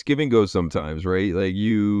like Thanksgiving goes sometimes, right? Like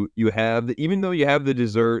you have even though you have the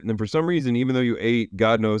dessert, and then for some reason, even though you ate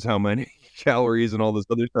God knows how many calories and all this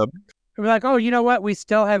other stuff, we're like, oh, you know what? We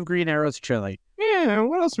still have Green Arrow's chili. Yeah,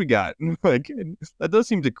 what else we got? Like that does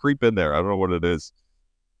seem to creep in there. I don't know what it is.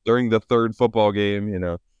 During the third football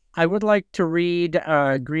game, I would like to read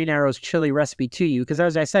Green Arrow's chili recipe to you because,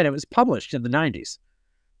 as I said, it was published in the 90s.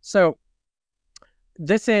 So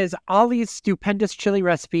this is Ollie's stupendous chili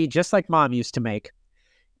recipe, just like Mom used to make.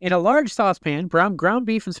 In a large saucepan, brown ground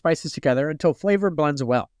beef and spices together until flavor blends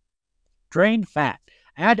well. Drain fat.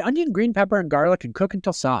 Add onion, green pepper, and garlic and cook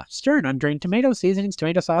until soft. Stir in undrained tomato seasonings,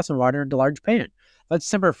 tomato sauce, and water into a large pan. Let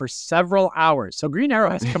simmer for several hours. So Green Arrow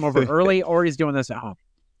has to come over early, or he's doing this at home.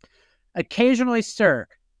 Occasionally stir.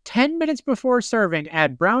 10 minutes before serving,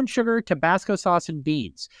 add brown sugar, Tabasco sauce, and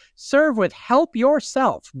beans. Serve with help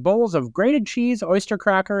yourself bowls of grated cheese, oyster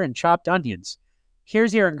cracker, and chopped onions.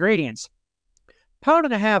 Here's your ingredients.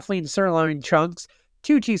 1.5 pounds lean sirloin chunks,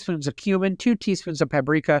 2 teaspoons of cumin, 2 teaspoons of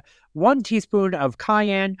paprika, 1 teaspoon of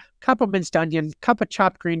cayenne, cup of minced onion, cup of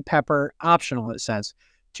chopped green pepper, optional it says,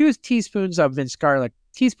 2 teaspoons of minced garlic,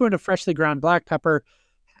 teaspoon of freshly ground black pepper,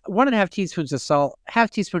 1.5 teaspoons of salt, half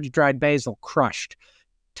teaspoon of dried basil crushed.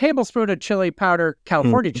 Tablespoon of chili powder,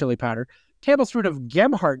 California chili powder, tablespoon of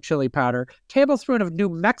Gebhardt chili powder, tablespoon of New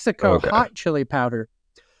Mexico hot chili powder,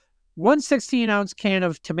 1 16-ounce can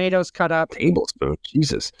of tomatoes cut up. Tablespoon,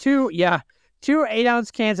 Jesus. 2 8-ounce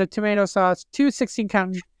cans of tomato sauce, 2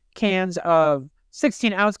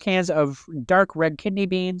 16-ounce cans of dark red kidney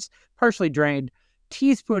beans, partially drained,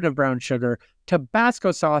 teaspoon of brown sugar,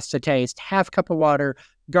 Tabasco sauce to taste, half cup of water,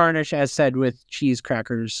 garnish as said with cheese,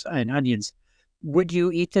 crackers, and onions. Would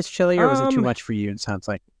you eat this chili, or was it too much for you? It sounds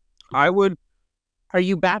like I would. Are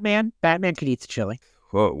you Batman? Batman could eat the chili.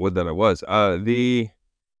 Well, would that I was. I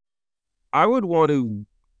would want to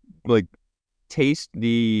like taste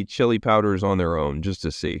the chili powders on their own just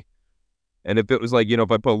to see. And if it was like,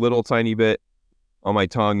 if I put a little tiny bit on my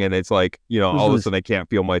tongue and it's like, all of a sudden I can't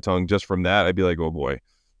feel my tongue just from that, I'd be like, oh boy.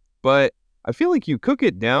 But I feel like you cook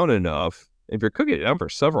it down enough. If you're cooking it down for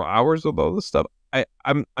several hours with all this stuff,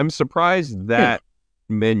 I'm surprised that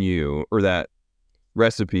menu or that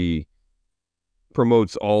recipe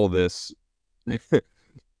promotes all this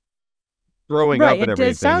throwing up and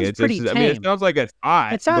everything. It sounds pretty tame. I mean, it sounds like it's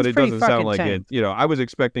hot, but it doesn't sound like it. I was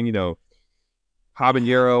expecting, habanero,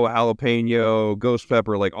 jalapeno, ghost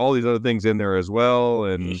pepper, like all these other things in there as well.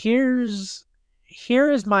 And here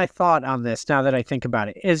is my thought on this. Now that I think about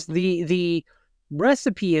it, is the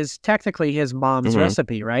recipe is technically his mom's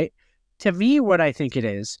recipe, right? To me, what I think it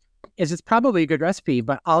is it's probably a good recipe,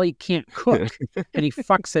 but Ollie can't cook and he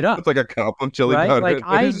fucks it up. It's like a cup of chili powder. Like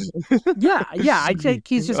I think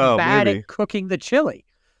he's just bad at cooking the chili.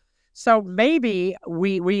 So maybe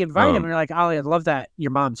we invite him and we're like, Ollie, I'd love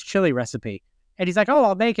your mom's chili recipe. And he's like, oh,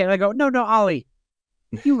 I'll make it. And I go, no, Ollie,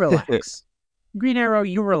 you relax. Green Arrow,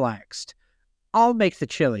 you relaxed. I'll make the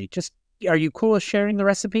chili. Just, are you cool with sharing the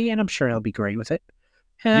recipe? And I'm sure he'll be great with it.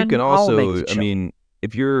 And you can also, I mean,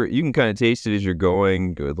 if you can kind of taste it as you're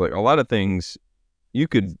going. Like a lot of things, you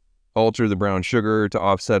could alter the brown sugar to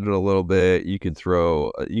offset it a little bit. You could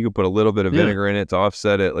put a little bit of vinegar in it to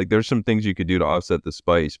offset it. Like there's some things you could do to offset the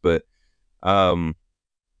spice. But,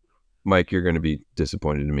 Mike, you're going to be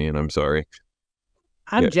disappointed in me, and I'm sorry.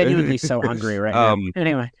 I'm genuinely so hungry right now.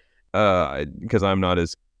 Anyway, because I'm not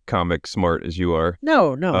as comic smart as you are.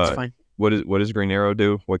 No, it's fine. What does Green Arrow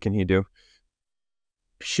do? What can he do?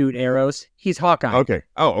 Shoot arrows. He's Hawkeye. Okay.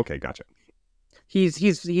 Oh, okay. Gotcha. He's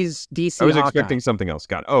DC. I was Hawkeye. expecting something else.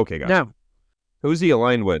 Got it. Oh, okay. Gotcha. No. Who's he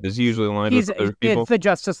aligned with? Is he usually aligned with other people? It's the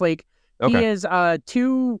Justice League. Okay. He is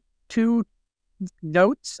two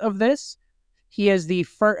notes of this. He is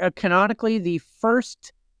canonically the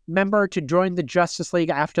first member to join the Justice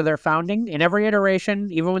League after their founding. In every iteration,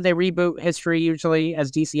 even when they reboot history, usually,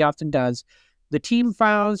 as DC often does, the team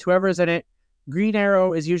founds whoever's in it. Green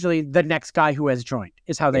Arrow is usually the next guy who has joined,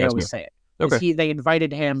 is how they always say it. Okay. They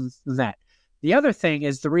invited him that. The other thing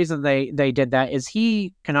is the reason they did that is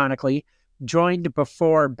he canonically joined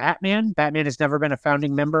before Batman. Batman has never been a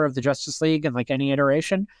founding member of the Justice League in like any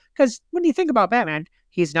iteration. Because when you think about Batman,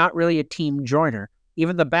 he's not really a team joiner.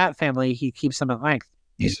 Even the Bat family, he keeps them at length.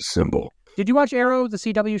 He's a symbol. Did you watch Arrow, the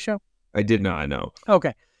CW show? I did not, know.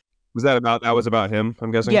 Okay. That was about him,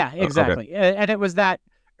 I'm guessing? Yeah, exactly. Okay. And it was that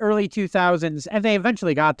early 2000s, and they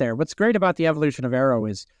eventually got there. What's great about the evolution of Arrow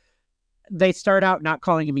is they start out not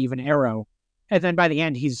calling him even Arrow, and then by the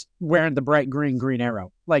end, he's wearing the bright Green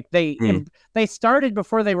Arrow. Like they started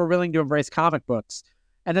before they were willing to embrace comic books,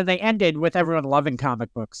 and then they ended with everyone loving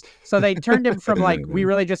comic books. So they turned him from like, we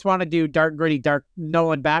really just want to do dark, gritty, dark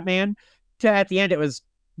Nolan Batman, to at the end, it was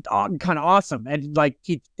kind of awesome. And like,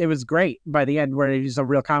 it was great by the end where he's a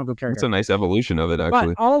real comic book character. It's a nice evolution of it,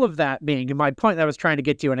 actually. But all of that being, my point that I was trying to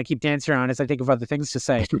get to, and I keep dancing around as I think of other things to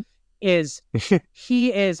say, is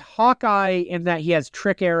he is Hawkeye in that he has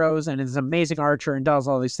trick arrows and is an amazing archer and does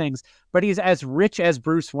all these things, but he's as rich as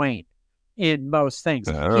Bruce Wayne in most things.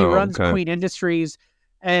 He runs Queen Industries,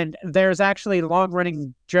 and there's actually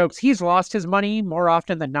long-running jokes. He's lost his money more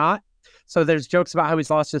often than not. So there's jokes about how he's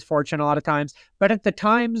lost his fortune a lot of times. But at the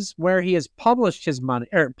times where he has published his money,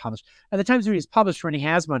 at the times when he's published when he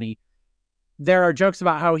has money, there are jokes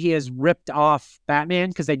about how he has ripped off Batman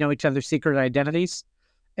because they know each other's secret identities.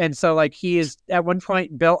 And so like he is at one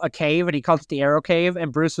point built a cave and he called it the Arrow Cave.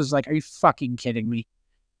 And Bruce was like, are you fucking kidding me?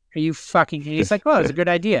 Are you fucking... And he's like, well, it's a good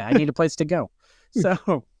idea. I need a place to go.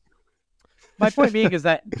 So my point being is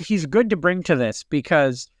that he's good to bring to this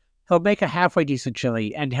because he'll make a halfway decent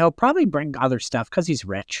chili, and he'll probably bring other stuff because he's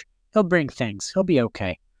rich. He'll bring things. He'll be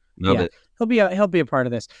okay. Love it. He'll be a part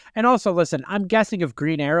of this. And also, listen, I'm guessing if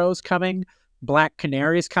Green Arrow's coming, Black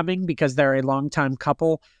Canary's coming because they're a longtime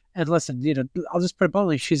couple. And listen, I'll just put it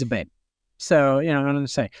bluntly, she's a babe. So, I'm going to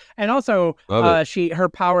say. And also, her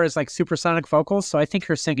power is like supersonic vocals, so I think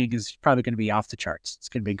her singing is probably going to be off the charts. It's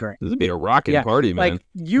going to be great. This would be a rocking party, man.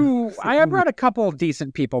 Like I brought a couple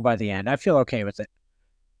decent people by the end. I feel okay with it.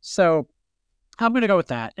 So I'm going to go with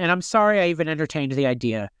that. And I'm sorry I even entertained the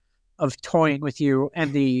idea of toying with you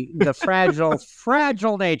and the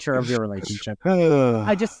fragile nature of your relationship.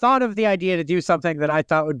 I just thought of the idea to do something that I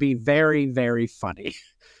thought would be very, very funny.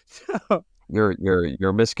 So,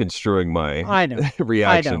 you're misconstruing my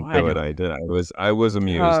reaction to it. I was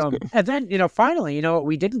amused. And then, finally, what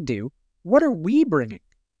we didn't do? What are we bringing?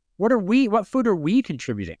 What food are we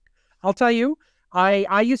contributing? I'll tell you.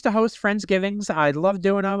 I used to host Friendsgivings. I loved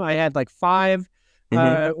doing them. I had like 5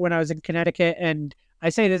 when I was in Connecticut. And I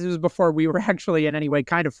say this was before we were actually in any way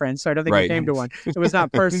kind of friends. So I don't think we came to one. It was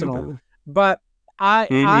not personal. But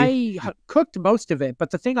I cooked most of it.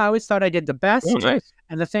 But the thing I always thought I did the best,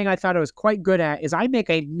 and the thing I thought I was quite good at, is I make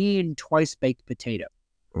a mean twice-baked potato.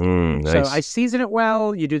 Nice. So I season it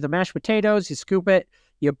well. You do the mashed potatoes. You scoop it.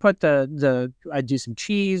 You put I do some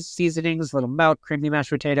cheese, seasonings, a little milk, creamy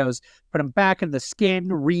mashed potatoes, put them back in the skin,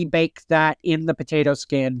 rebake that in the potato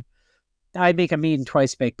skin. I make a mean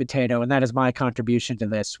twice baked potato, and that is my contribution to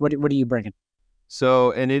this. What are you bringing?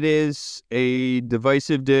 So, and it is a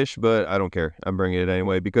divisive dish, but I don't care. I'm bringing it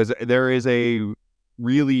anyway because there is a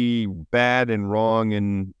really bad and wrong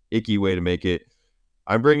and icky way to make it.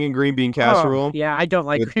 I'm bringing green bean casserole. Oh, yeah, I don't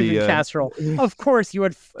like green bean casserole. Of course, you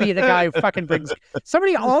would be the guy who fucking brings.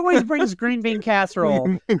 Somebody always brings green bean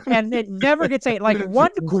casserole, and it never gets ate. Like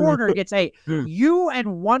one corner gets ate. You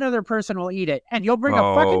and one other person will eat it, and you'll bring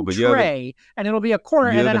a fucking tray, and it'll be a corner,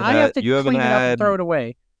 and then I have to clean it up and throw it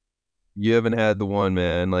away. You haven't had the one,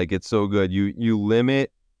 man. Like, it's so good. You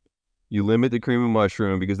limit the cream of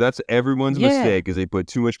mushroom because that's everyone's mistake is they put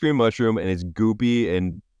too much cream of mushroom and it's goopy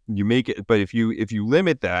and you make it. But if you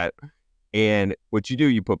limit that, and what you do,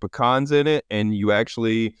 you put pecans in it and you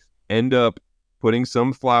actually end up putting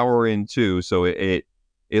some flour in too, so it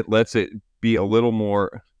lets it be a little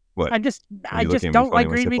more. What? I just don't like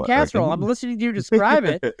green bean casserole. I'm listening to you describe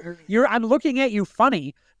it. I'm looking at you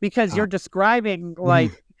funny because you're describing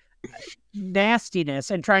like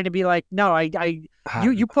nastiness and trying to be like, no,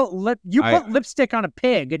 you put lipstick on a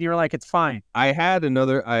pig and you're like, it's fine. I had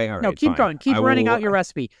another. All right, no, keep fine. going. Keep running out your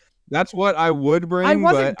recipe. That's what I would bring. I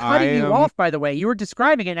wasn't cutting you off, by the way. You were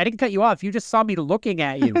describing it. And I didn't cut you off. You just saw me looking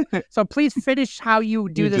at you. So please finish how you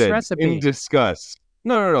do this recipe. And discuss.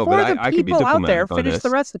 No. For but the I could be people out there, diplomatic finish the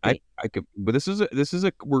recipe. I could, but this is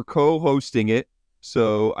a we're co-hosting it,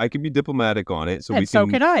 so I can be diplomatic on it. So and so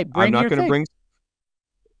can I. I'm not going to bring.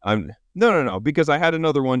 No, because I had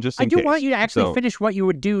another one just in case. I do want you to actually finish what you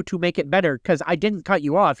would do to make it better, because I didn't cut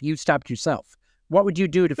you off. You stopped yourself. What would you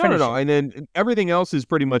do to finish it? And then everything else is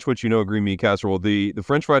pretty much what you know, green bean casserole. The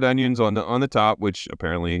French fried onions on the top, which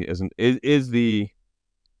apparently is the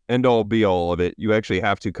end all be all of it. You actually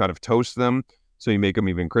have to kind of toast them so you make them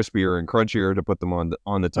even crispier and crunchier to put them on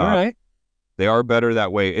the top. All right. They are better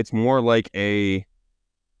that way. It's more a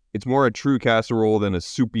true casserole than a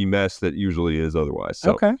soupy mess that usually is otherwise.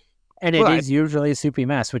 So. Okay. And it is usually a soupy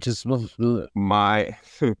mess, which is my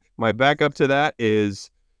backup to that is,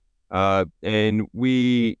 and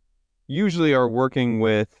we usually are working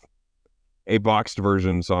with a boxed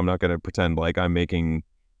version, so I'm not going to pretend like I'm making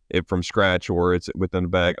it from scratch or it's within a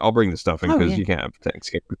bag. I'll bring the stuffing because you can't have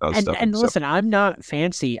Thanksgiving without stuffing. And listen, I'm not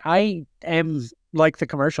fancy. I am like the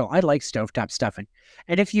commercial. I like stovetop stuffing,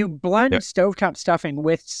 and if you blend stovetop stuffing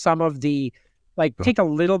with some of the take a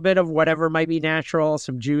little bit of whatever might be natural,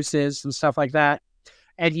 some juices, some stuff like that,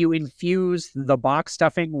 and you infuse the box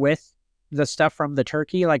stuffing with the stuff from the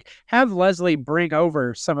turkey. Like, have Leslie bring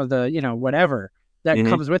over some of the, whatever that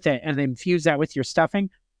comes with it and infuse that with your stuffing.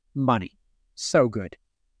 Money. So good.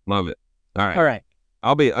 Love it. All right.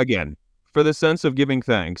 I'll be, again, for the sense of giving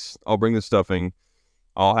thanks, I'll bring the stuffing.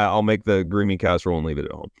 I'll make the green bean casserole and leave it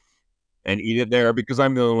at home. And eat it there because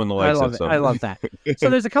I'm the only one that likes it. So. I love that.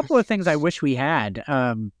 So there's a couple of things I wish we had.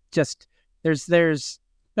 There's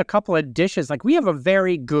a couple of dishes. Like, we have a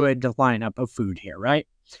very good lineup of food here, right?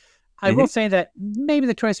 I will say that maybe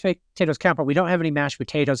the choice potatoes count, but we don't have any mashed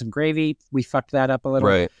potatoes and gravy. We fucked that up a little.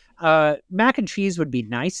 Right. Mac and cheese would be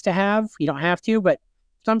nice to have. You don't have to, but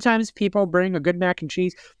sometimes people bring a good mac and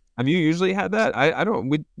cheese. Have you usually had that? I don't.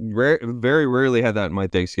 We very rarely had that in my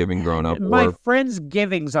Thanksgiving growing up. My friends'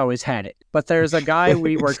 givings always had it. But there's a guy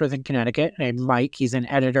we worked with in Connecticut named Mike. He's an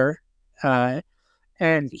editor.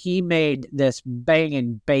 And he made this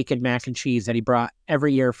banging bacon mac and cheese that he brought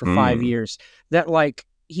every year for 5 years. That,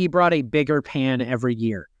 he brought a bigger pan every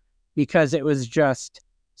year because it was just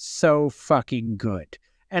so fucking good.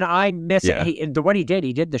 And I miss it. What he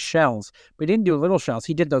did the shells, but he didn't do little shells.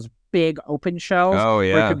 He did those big open shells where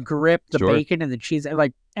you could grip the bacon and the cheese. And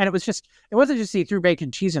it wasn't just he threw bacon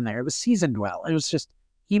and cheese in there. It was seasoned well. It was just,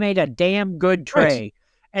 he made a damn good tray. Right.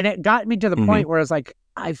 And it got me to the point where I was like,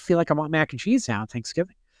 I feel like I want mac and cheese now on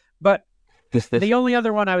Thanksgiving. But the only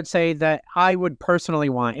other one I would say that I would personally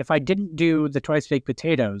want, if I didn't do the twice baked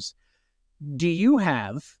potatoes, do you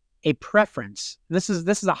have a preference? This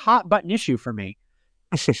is a hot button issue for me.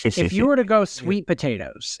 If you were to go sweet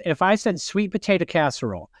potatoes, if I said sweet potato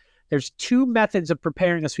casserole, there's two methods of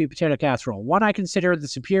preparing a sweet potato casserole. One I consider the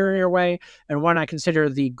superior way, and one I consider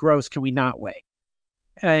the gross can we not way.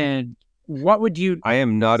 And what would you... I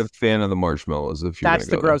am not a fan of the marshmallows. That's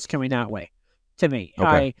the gross can we not way to me.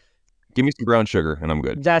 Okay. Give me some brown sugar and I'm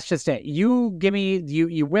good. That's just it. You give me,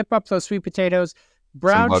 you whip up those sweet potatoes,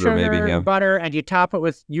 brown sugar, maybe, butter, and you top it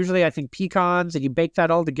with usually, I think, pecans, and you bake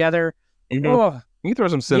that all together. Oh, you can throw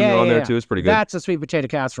some cinnamon on there too. It's pretty good. That's a sweet potato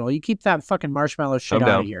casserole. You keep that fucking marshmallow shit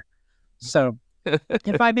out of here. So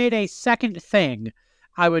if I made a second thing,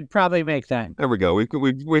 I would probably make that. There we go.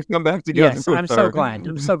 We've come back together. Yes, I'm so glad.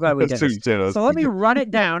 I'm so glad we did it. So let me run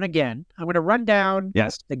it down again. I'm going to run down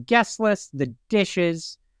the guest list, the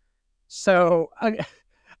dishes. So I'm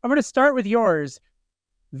going to start with yours.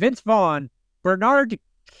 Vince Vaughn, Bernard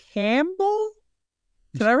Campbell?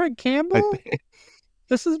 Did I write Campbell?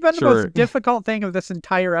 This has been the most difficult thing of this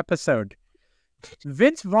entire episode.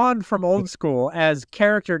 Vince Vaughn from Old School as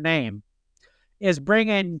character name is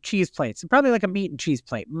bringing cheese plates, probably like a meat and cheese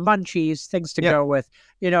plate, munchies, things to go with,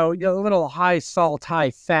 a little high salt, high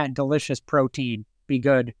fat, delicious protein, be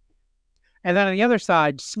good. And then on the other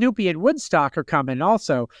side, Snoopy and Woodstock are coming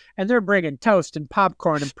also, and they're bringing toast and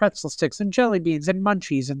popcorn and pretzel sticks and jelly beans and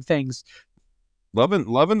munchies and things.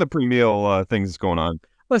 Loving the pre-meal things going on.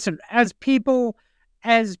 Listen, as people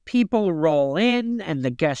roll in and the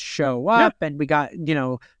guests show up and we got,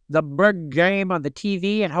 the big game on the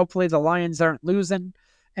TV and hopefully the Lions aren't losing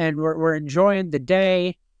and we're enjoying the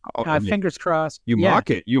day. Fingers crossed. You mock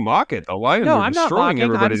it. The Lions are destroying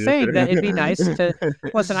everybody. I'm saying that it'd be nice to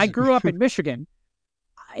listen. I grew up in Michigan.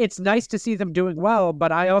 It's nice to see them doing well,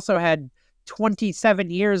 but I also had 27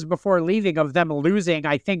 years before leaving of them losing.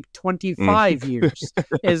 I think 25 years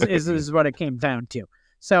is what it came down to.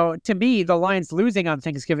 So to me, the Lions losing on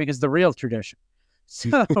Thanksgiving is the real tradition.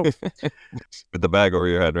 So with the bag over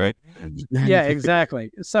your head, right? Yeah, exactly.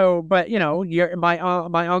 So, but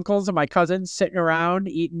my uncles and my cousins sitting around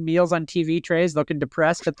eating meals on TV trays, looking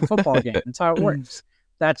depressed at the football game. That's how it works.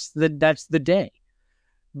 That's the day.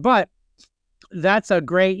 But that's a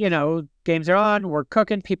great, games are on, we're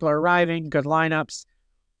cooking, people are arriving, good lineups.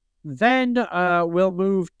 Then we'll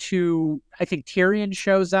move to, I think Tyrion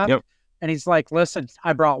shows up and he's like, listen,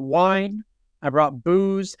 I brought wine. I brought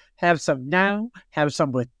booze. Have some now. Have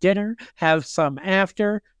some with dinner. Have some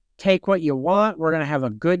after. Take what you want. We're going to have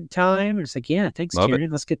a good time. And it's like, yeah, thanks,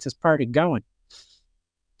 Tyrion. Let's get this party going.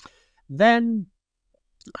 Then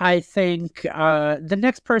I think the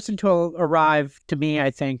next person to arrive to me,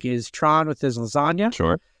 I think, is Tron with his lasagna.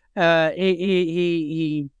 Sure.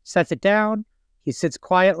 He sets it down. He sits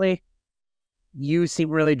quietly. You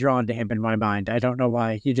seem really drawn to him in my mind. I don't know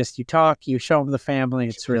why. You talk. You show him the family.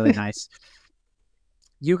 It's really nice.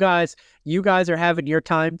 You guys are having your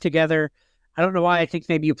time together. I don't know why. I think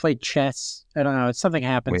maybe you played chess. I don't know. Something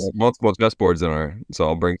happens. We have multiple chessboards so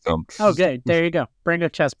I'll bring some. Oh, good. There you go. Bring a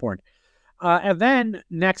chessboard. And then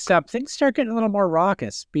next up, things start getting a little more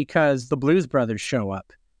raucous because the Blues Brothers show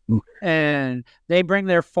up. And they bring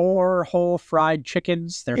their 4 whole fried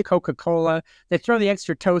chickens, their Coca-Cola. They throw the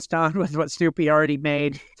extra toast on with what Snoopy already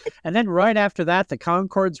made. And then right after that, the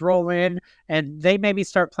Concords roll in and they maybe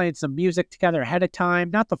start playing some music together ahead of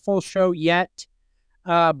time. Not the full show yet,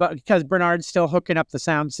 but because Bernard's still hooking up the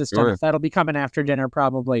sound system. Sure. That'll be coming after dinner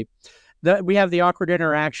probably. We have the awkward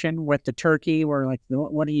interaction with the turkey. We're like,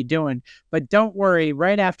 what are you doing? But don't worry.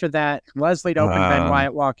 Right after that, Leslie and Ben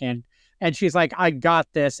Wyatt walk in. And she's like, I got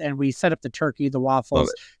this. And we set up the turkey, the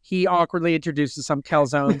waffles. He awkwardly introduces some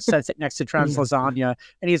calzone, sets it next to Tron's lasagna.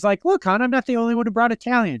 And he's like, look, hon, I'm not the only one who brought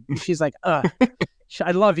Italian. And she's like, I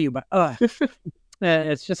love you, but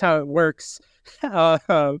it's just how it works.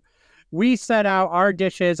 We set out our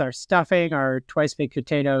dishes, our stuffing, our twice-baked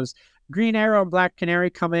potatoes. Green Arrow and Black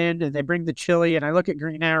Canary come in and they bring the chili. And I look at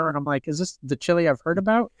Green Arrow and I'm like, is this the chili I've heard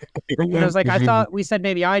about? And I was like, I thought we said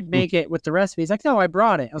maybe I'd make it with the recipe. He's like, no, I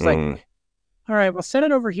brought it. I was like, all right, well, set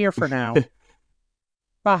it over here for now.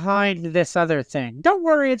 Behind this other thing. Don't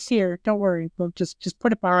worry, it's here. Don't worry. We'll just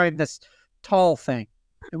put it behind this tall thing.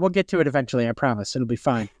 And we'll get to it eventually, I promise. It'll be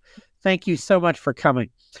fine. Thank you so much for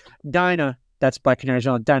coming. Dinah, that's Black Canary's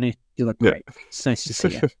on. Dinah, you look great. It's nice to see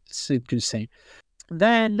you. It's good to see you.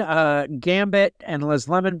 Then Gambit and Liz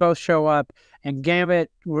Lemon both show up, and Gambit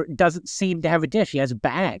doesn't seem to have a dish. He has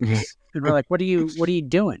bags, and we're like, "What are you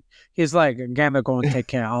doing?" He's like, "Gambit going to take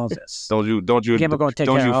care of all this. Don't you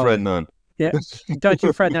fret none. Yeah, don't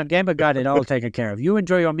you fret none. Gambit got it all taken care of. You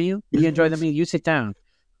enjoy your meal. You enjoy the meal. You sit down.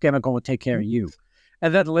 Gambit going to take care of you."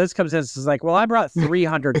 And then Liz comes in and is like, "Well, I brought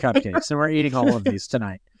 300 cupcakes, and we're eating all of these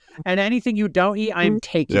tonight. And anything you don't eat, I'm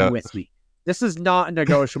taking with me." This is not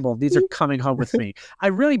negotiable. These are coming home with me. I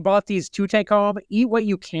really bought these to take home. Eat what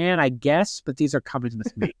you can, I guess, but these are coming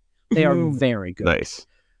with me. They are very good. Nice.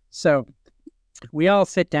 So we all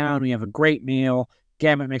sit down. We have a great meal.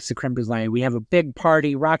 Gambit makes the creme brulee. We have a big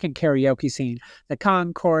party, rockin' karaoke scene. The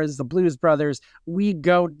Concords, the Blues Brothers. We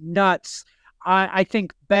go nuts. I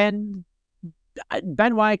think Ben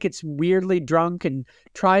Wyatt gets weirdly drunk and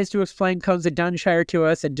tries to explain Cones of Dunshire to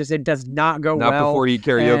us, and it does not go well. Not before he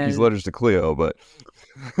karaoke's letters to Cleo, but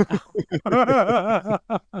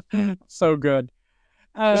so good.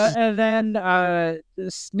 And then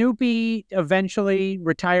Snoopy eventually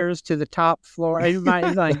retires to the top floor. He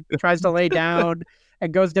like tries to lay down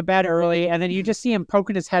and goes to bed early. And then you just see him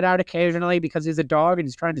poking his head out occasionally because he's a dog and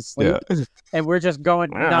he's trying to sleep. Yeah. And we're just going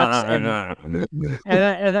nuts. And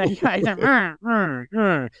then he's like,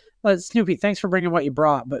 Snoopy, thanks for bringing what you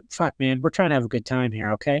brought. But fuck, man, we're trying to have a good time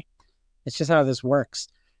here, okay? It's just how this works.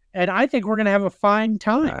 And I think we're going to have a fine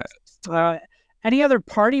time. Any other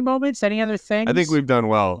party moments? Any other things? I think we've done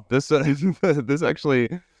well. This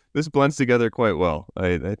blends together quite well.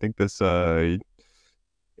 I think this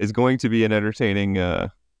is going to be an entertaining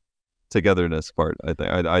togetherness part.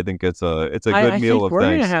 I think it's a good meal of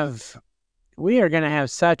thanks. We are going to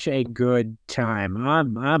have such a good time.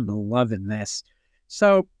 I'm loving this.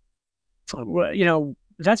 So,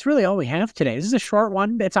 that's really all we have today. This is a short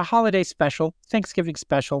one. It's a holiday special, Thanksgiving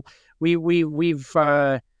special. We've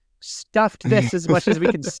stuffed this as much as we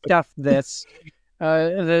can stuff this.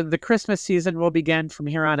 The Christmas season will begin from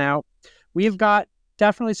here on out. We've got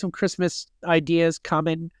definitely some Christmas ideas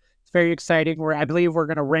coming. It's very exciting. I believe we're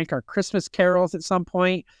going to rank our Christmas carols at some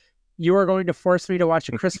point. You are going to force me to watch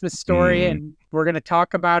A Christmas Story, and we're going to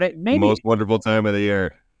talk about it. Maybe most wonderful time of the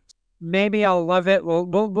year. Maybe I'll love it.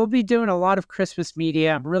 We'll be doing a lot of Christmas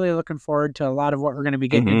media. I'm really looking forward to a lot of what we're going to be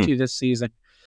getting into this season.